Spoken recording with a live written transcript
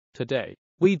Today,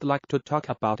 we'd like to talk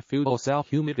about fuel cell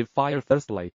humidifier.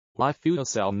 Firstly, why fuel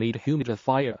cell need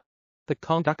humidifier? The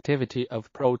conductivity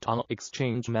of proton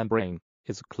exchange membrane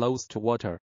is close to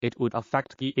water. It would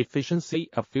affect the efficiency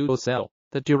of fuel cell,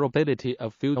 the durability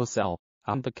of fuel cell,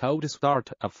 and the cold start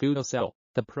of fuel cell.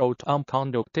 The proton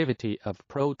conductivity of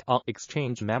proton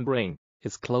exchange membrane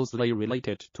is closely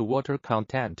related to water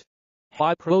content.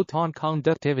 High proton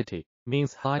conductivity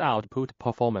means high output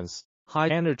performance, high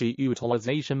energy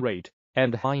utilization rate,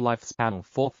 and high lifespan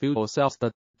for fuel cells.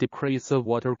 The decrease of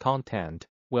water content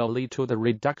will lead to the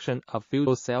reduction of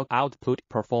fuel cell output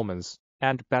performance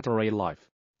and battery life.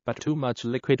 But too much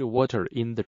liquid water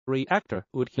in the reactor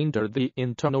would hinder the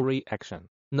internal reaction,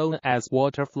 known as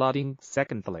water flooding.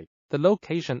 Secondly, the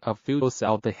location of fuel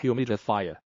cell. The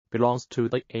humidifier belongs to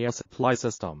the air supply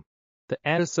system. The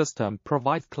air system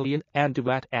provides clean and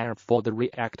wet air for the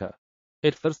reactor.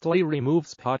 It firstly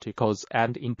removes particles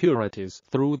and impurities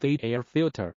through the air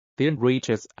filter, then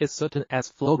reaches a certain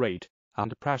flow rate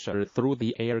and pressure through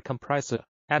the air compressor,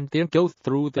 and then goes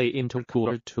through the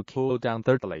intercooler to cool down.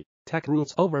 Thirdly, Tech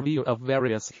Rules overview of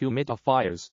various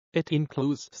humidifiers. It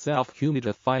includes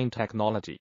self-humidifying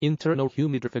technology, internal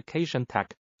humidification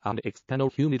tech, and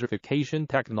external humidification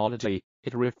technology.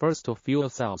 It refers to fuel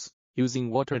cells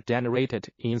using water generated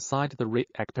inside the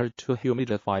reactor to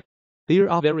humidify. There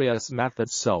are various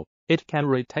methods so it can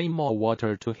retain more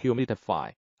water to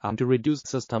humidify and to reduce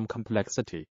system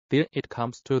complexity. Then it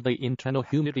comes to the internal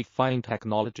humidifying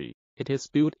technology. It is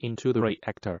built into the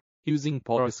reactor using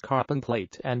porous carbon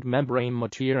plate and membrane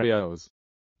materials.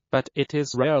 But it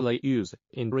is rarely used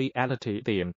in reality.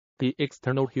 Then, the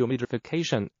external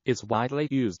humidification is widely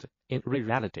used in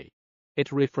reality.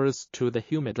 It refers to the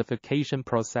humidification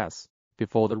process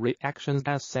before the reaction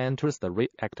gas enters the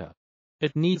reactor.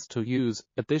 It needs to use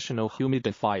additional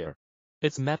humidifier.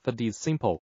 Its method is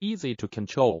simple, easy to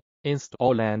control,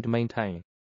 install and maintain.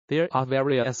 There are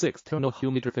various external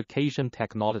humidification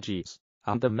technologies,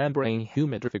 and the membrane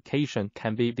humidification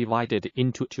can be divided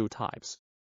into two types: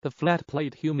 the flat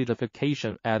plate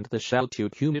humidification and the shell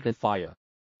tube humidifier.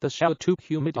 The shell tube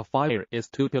humidifier is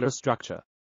tubular structure.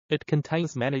 It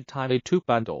contains many tiny tube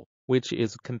bundle, which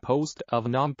is composed of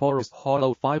non-porous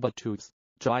hollow fiber tubes.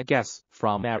 Dry gas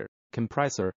from air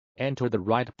compressor enter the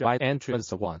right dry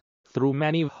entrance 1 through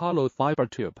many hollow fiber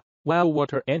tube, while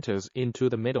water enters into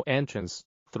the middle entrance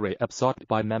 3 absorbed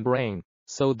by membrane,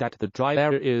 so that the dry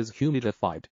air is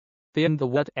humidified. Then the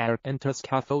wet air enters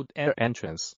cathode air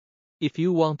entrance. If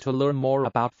you want to learn more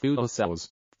about fuel cells,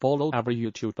 follow our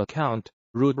YouTube account,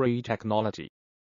 Rudry Technology.